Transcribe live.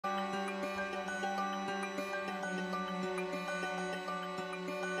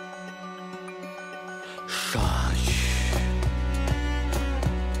Szaś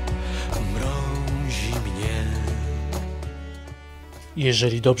mrozi mnie.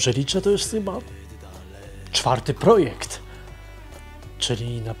 Jeżeli dobrze liczę, to jest chyba 4. projekt,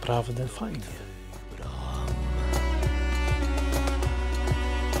 czyli naprawdę fajnie.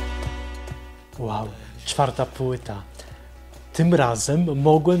 Wow, 4. płyta. Tym razem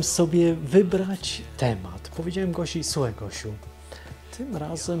mogłem sobie wybrać temat. Powiedziałem Gosi: słuchaj Gosiu, tym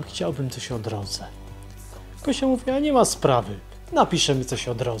razem chciałbym coś o drodze. Gosia mówi: a nie ma sprawy, napiszemy coś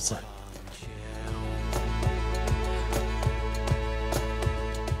o drodze.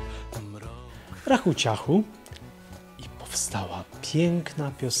 Rachu ciachu i powstała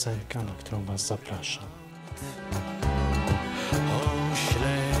piękna piosenka, na którą was zapraszam.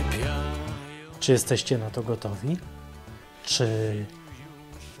 Czy jesteście na to gotowi? Czy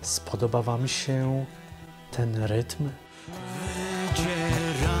spodoba wam się ten rytm?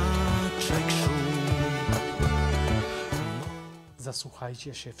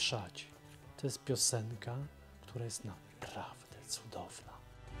 Zasłuchajcie się wszać. To jest piosenka, która jest naprawdę cudowna.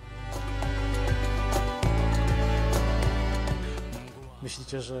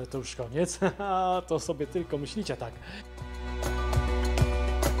 Myślicie, że to już koniec? To sobie tylko myślicie tak.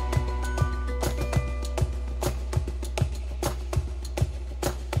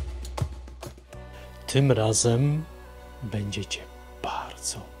 Tym razem będziecie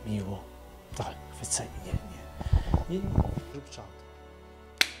bardzo miło wycenieni. Nie.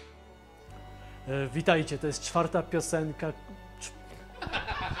 Witajcie, to jest 4. piosenka,